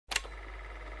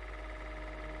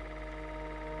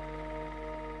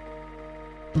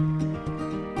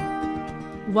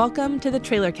Welcome to the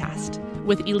Trailer Cast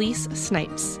with Elise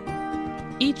Snipes.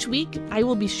 Each week, I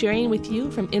will be sharing with you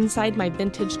from inside my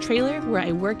vintage trailer where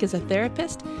I work as a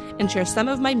therapist and share some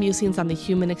of my musings on the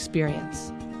human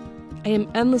experience. I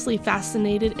am endlessly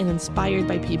fascinated and inspired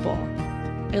by people.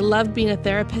 I love being a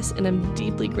therapist and am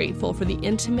deeply grateful for the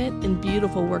intimate and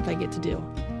beautiful work I get to do.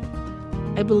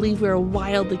 I believe we are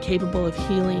wildly capable of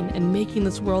healing and making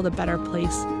this world a better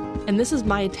place, and this is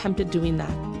my attempt at doing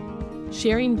that.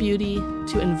 Sharing beauty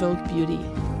to invoke beauty.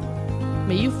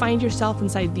 May you find yourself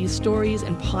inside these stories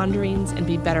and ponderings and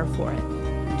be better for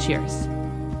it. Cheers.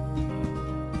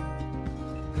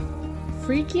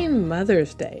 Freaking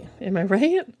Mother's Day, am I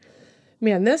right?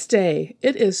 Man, this day,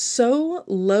 it is so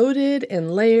loaded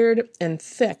and layered and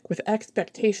thick with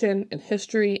expectation and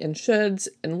history and shoulds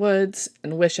and woulds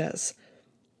and wishes.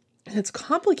 And it's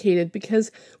complicated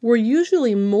because we're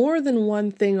usually more than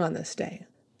one thing on this day.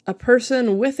 A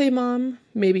person with a mom,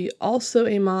 maybe also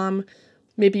a mom,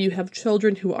 maybe you have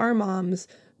children who are moms,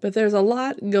 but there's a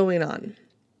lot going on.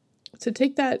 To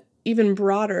take that even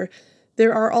broader,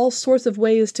 there are all sorts of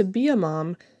ways to be a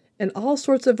mom and all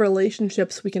sorts of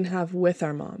relationships we can have with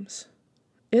our moms.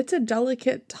 It's a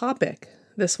delicate topic,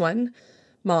 this one,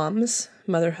 moms,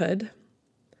 motherhood.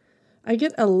 I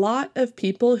get a lot of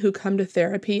people who come to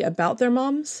therapy about their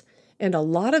moms, and a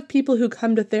lot of people who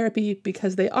come to therapy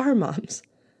because they are moms.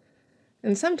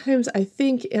 And sometimes I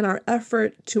think in our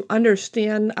effort to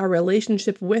understand our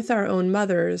relationship with our own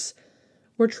mothers,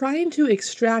 we're trying to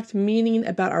extract meaning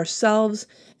about ourselves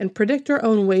and predict our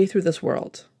own way through this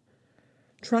world.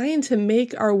 Trying to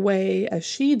make our way as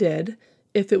she did,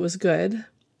 if it was good,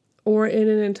 or in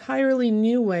an entirely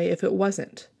new way if it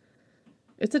wasn't.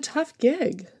 It's a tough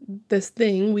gig, this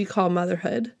thing we call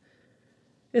motherhood.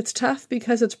 It's tough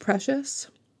because it's precious,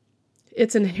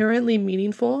 it's inherently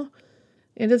meaningful,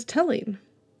 and it's telling.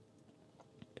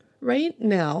 Right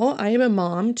now, I am a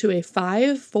mom to a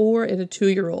 5, 4, and a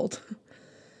 2-year-old.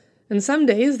 And some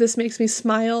days this makes me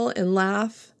smile and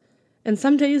laugh, and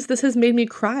some days this has made me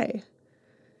cry.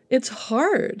 It's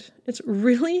hard. It's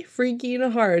really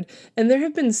freaking hard. And there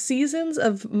have been seasons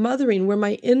of mothering where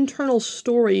my internal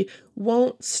story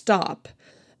won't stop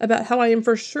about how I am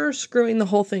for sure screwing the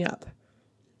whole thing up.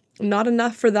 Not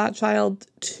enough for that child,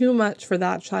 too much for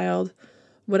that child.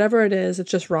 Whatever it is,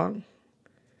 it's just wrong.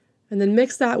 And then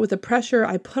mix that with the pressure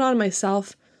I put on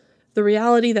myself, the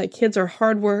reality that kids are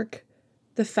hard work,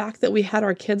 the fact that we had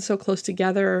our kids so close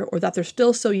together, or that they're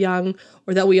still so young,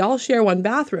 or that we all share one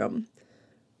bathroom,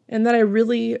 and that I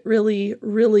really, really,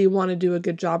 really want to do a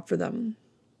good job for them.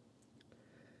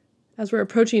 As we're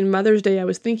approaching Mother's Day, I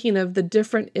was thinking of the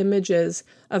different images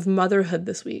of motherhood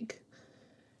this week.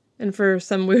 And for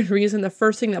some weird reason, the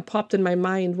first thing that popped in my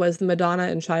mind was the Madonna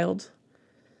and Child.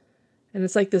 And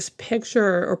it's like this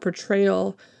picture or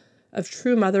portrayal of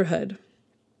true motherhood.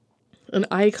 An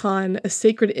icon, a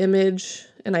sacred image,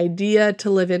 an idea to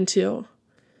live into.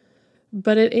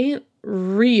 But it ain't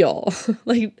real.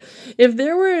 Like, if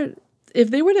they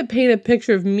were to paint a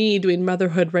picture of me doing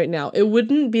motherhood right now, it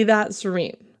wouldn't be that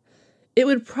serene. It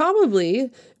would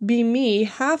probably be me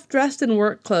half dressed in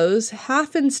work clothes,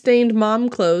 half in stained mom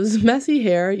clothes, messy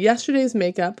hair, yesterday's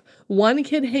makeup, one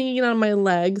kid hanging on my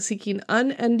leg seeking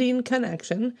unending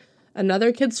connection,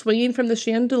 another kid swinging from the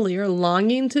chandelier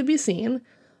longing to be seen,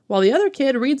 while the other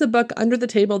kid reads a book under the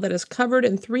table that is covered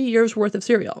in 3 years' worth of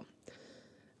cereal.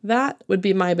 That would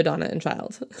be my Madonna and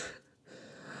Child.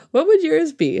 What would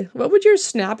yours be? What would your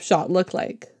snapshot look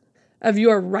like of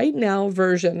your right now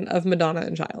version of Madonna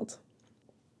and Child?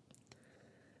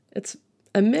 It's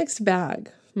a mixed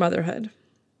bag, motherhood.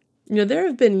 You know, there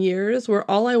have been years where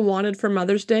all I wanted for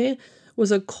Mother's Day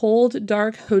was a cold,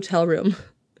 dark hotel room.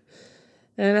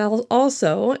 And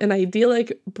also an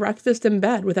idyllic breakfast in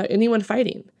bed without anyone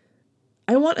fighting.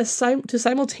 I want to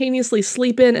simultaneously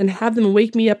sleep in and have them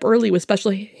wake me up early with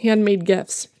special handmade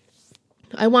gifts.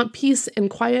 I want peace and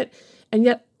quiet, and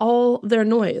yet all their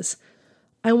noise.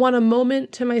 I want a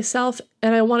moment to myself,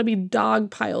 and I want to be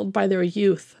dogpiled by their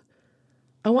youth.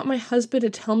 I want my husband to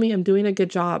tell me I'm doing a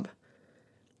good job,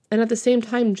 and at the same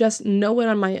time just know it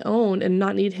on my own and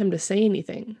not need him to say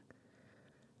anything.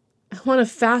 I want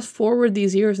to fast forward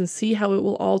these years and see how it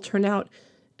will all turn out,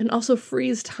 and also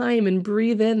freeze time and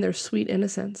breathe in their sweet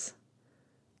innocence.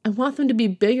 I want them to be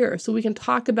bigger so we can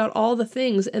talk about all the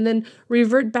things and then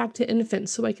revert back to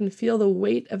infants so I can feel the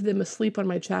weight of them asleep on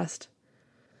my chest.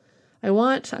 I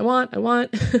want I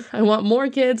want more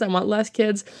kids. I want less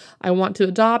kids. I want to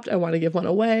adopt. I want to give one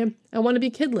away. I want to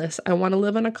be kidless. I want to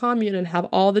live in a commune and have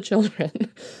all the children.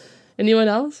 Anyone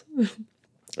else?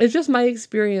 It's just my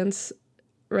experience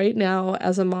right now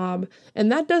as a mom,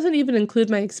 and that doesn't even include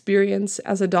my experience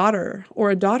as a daughter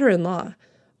or a daughter-in-law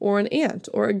or an aunt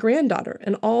or a granddaughter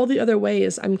and all the other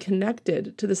ways I'm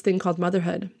connected to this thing called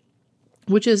motherhood,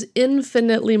 which is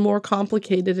infinitely more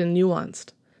complicated and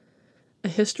nuanced. A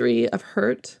history of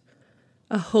hurt,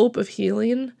 a hope of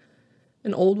healing,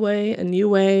 an old way, a new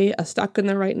way, a stuck in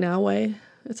the right now way.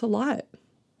 It's a lot.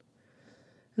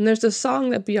 And there's this song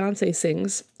that Beyonce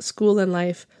sings, School and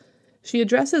Life. She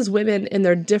addresses women in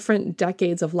their different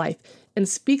decades of life and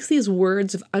speaks these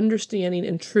words of understanding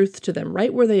and truth to them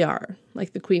right where they are,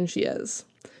 like the queen she is.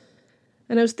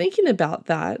 And I was thinking about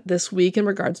that this week in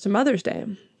regards to Mother's Day,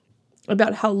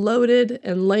 about how loaded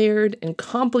and layered and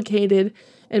complicated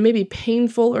and maybe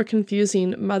painful or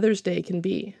confusing Mother's Day can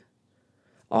be.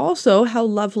 Also, how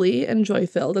lovely and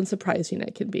joy-filled and surprising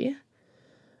it can be.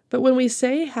 But when we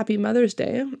say Happy Mother's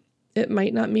Day, it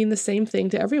might not mean the same thing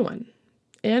to everyone,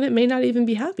 and it may not even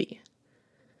be happy.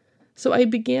 So I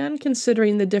began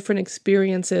considering the different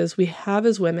experiences we have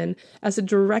as women as it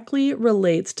directly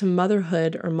relates to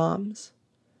motherhood or moms.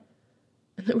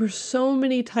 And there were so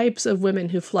many types of women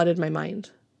who flooded my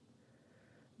mind.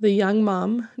 The young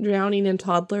mom drowning in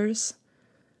toddlers,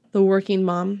 the working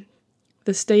mom,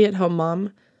 the stay-at-home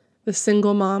mom, the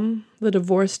single mom, the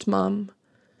divorced mom,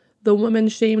 the woman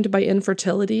shamed by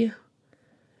infertility,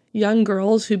 young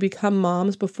girls who become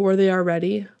moms before they are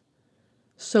ready,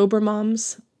 sober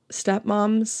moms,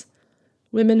 stepmoms,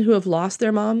 women who have lost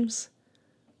their moms,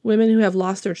 women who have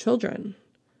lost their children,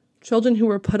 children who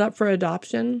were put up for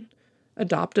adoption,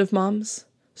 adoptive moms,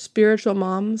 spiritual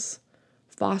moms,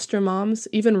 foster moms,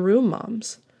 even room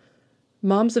moms,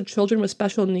 moms of children with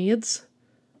special needs,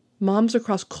 moms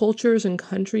across cultures and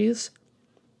countries,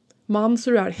 moms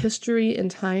throughout history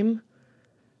and time.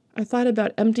 I thought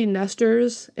about empty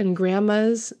nesters and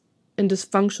grandmas and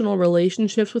dysfunctional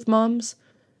relationships with moms,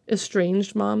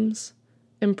 estranged moms,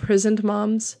 imprisoned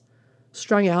moms,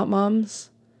 strung out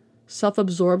moms,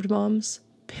 self-absorbed moms,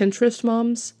 Pinterest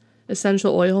moms,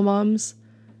 essential oil moms,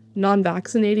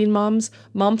 non-vaccinating moms,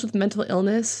 moms with mental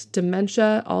illness,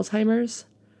 dementia, Alzheimer's,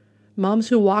 moms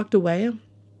who walked away,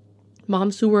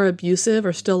 moms who were abusive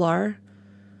or still are,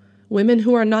 women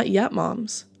who are not yet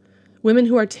moms, women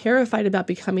who are terrified about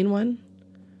becoming one,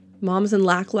 moms in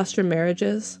lackluster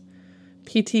marriages,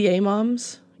 PTA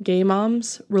moms, gay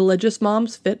moms, religious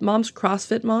moms, fit moms,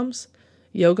 CrossFit moms,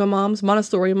 yoga moms,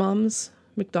 Montessori moms,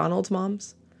 McDonald's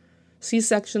moms,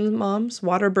 C-section moms,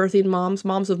 water birthing moms,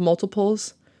 moms of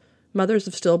multiples, mothers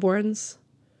of stillborns,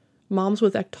 moms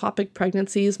with ectopic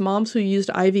pregnancies, moms who used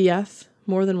IVF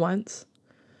more than once,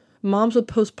 moms with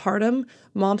postpartum,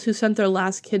 moms who sent their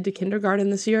last kid to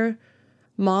kindergarten this year,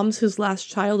 moms whose last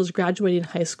child is graduating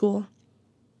high school,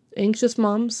 anxious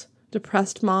moms,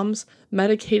 depressed moms,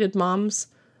 medicated moms,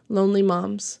 lonely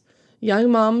moms,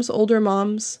 young moms, older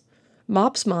moms,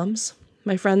 MOPS moms,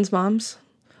 my friends' moms,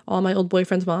 all my old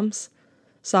boyfriends' moms,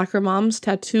 soccer moms,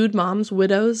 tattooed moms,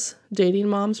 widows, dating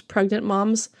moms, pregnant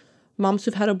moms, moms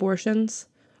who've had abortions,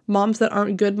 moms that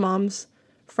aren't good moms,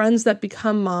 friends that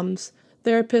become moms,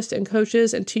 therapists and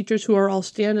coaches and teachers who are all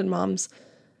stand-in moms.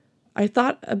 I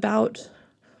thought about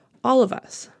all of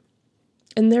us,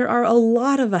 and there are a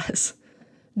lot of us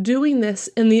doing this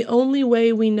in the only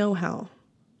way we know how,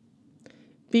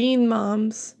 being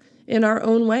moms in our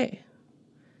own way,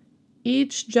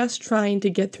 each just trying to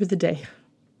get through the day.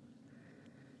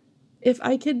 If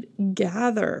I could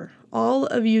gather all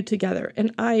of you together,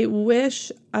 and I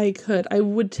wish I could, I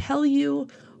would tell you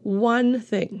one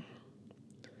thing.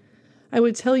 I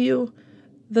would tell you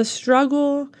the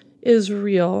struggle is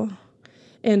real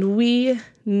and we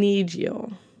need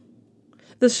you.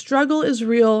 The struggle is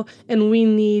real and we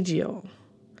need you.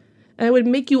 And I would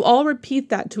make you all repeat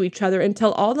that to each other and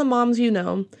tell all the moms you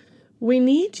know, we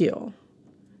need you,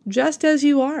 just as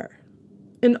you are,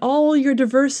 in all your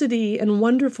diversity and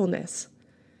wonderfulness,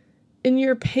 in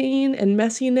your pain and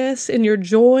messiness, in your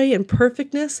joy and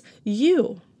perfectness.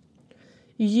 You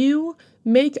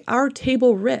make our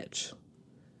table rich.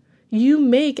 You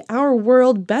make our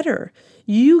world better.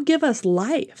 You give us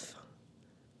life.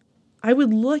 I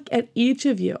would look at each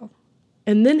of you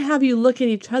and then have you look at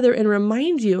each other and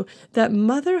remind you that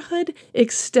motherhood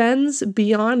extends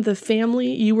beyond the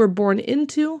family you were born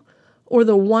into or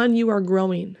the one you are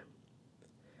growing.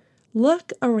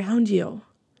 Look around you.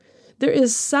 There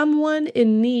is someone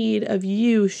in need of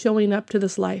you showing up to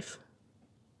this life.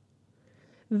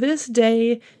 This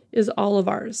day is all of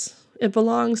ours. It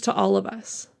belongs to all of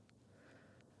us.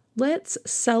 Let's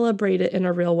celebrate it in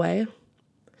a real way.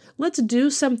 Let's do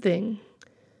something.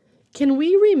 Can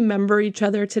we remember each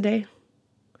other today?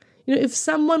 If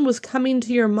someone was coming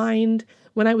to your mind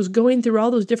when I was going through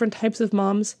all those different types of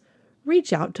moms,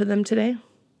 reach out to them today.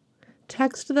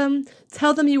 Text them,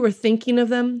 tell them you were thinking of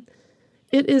them.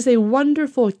 It is a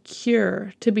wonderful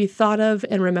cure to be thought of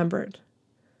and remembered.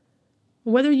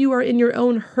 Whether you are in your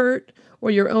own hurt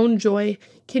or your own joy,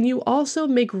 can you also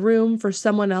make room for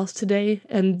someone else today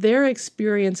and their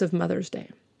experience of Mother's Day?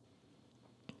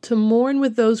 To mourn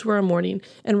with those who are mourning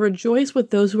and rejoice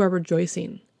with those who are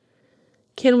rejoicing.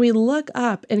 Can we look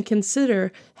up and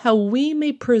consider how we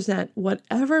may present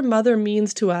whatever mother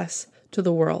means to us to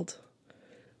the world?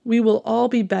 We will all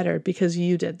be better because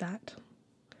you did that.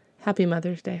 Happy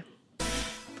Mother's Day.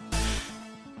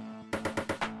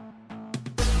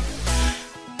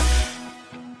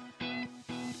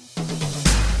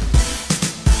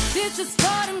 This is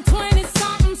for them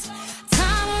 20-somethings.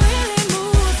 Time really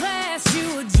moves fast.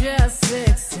 You were just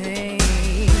 16.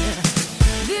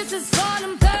 This is for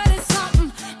them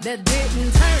 30-something that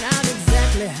didn't turn out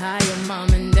exactly how your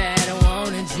mom and dad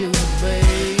wanted you to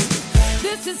be.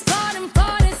 This is for them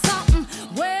 40-something.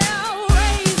 Well,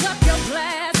 raise up your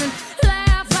glass and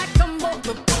laugh like a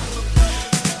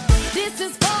This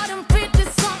is for them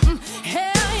 50-something.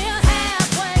 Hell, you're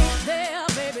halfway there,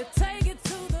 baby. Take it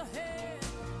to the head.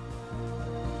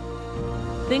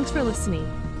 Thanks for listening.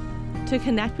 To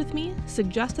connect with me,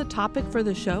 suggest a topic for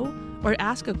the show, or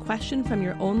ask a question from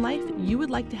your own life you would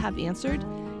like to have answered,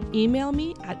 email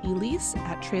me at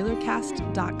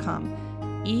elyse@trailercast.com.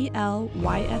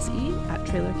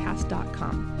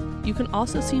 ELYSE@trailercast.com. You can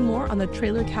also see more on the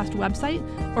Trailercast website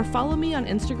or follow me on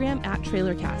Instagram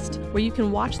 @Trailercast, where you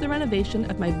can watch the renovation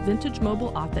of my vintage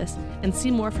mobile office and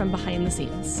see more from behind the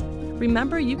scenes.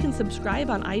 Remember, you can subscribe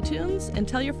on iTunes and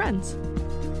tell your friends.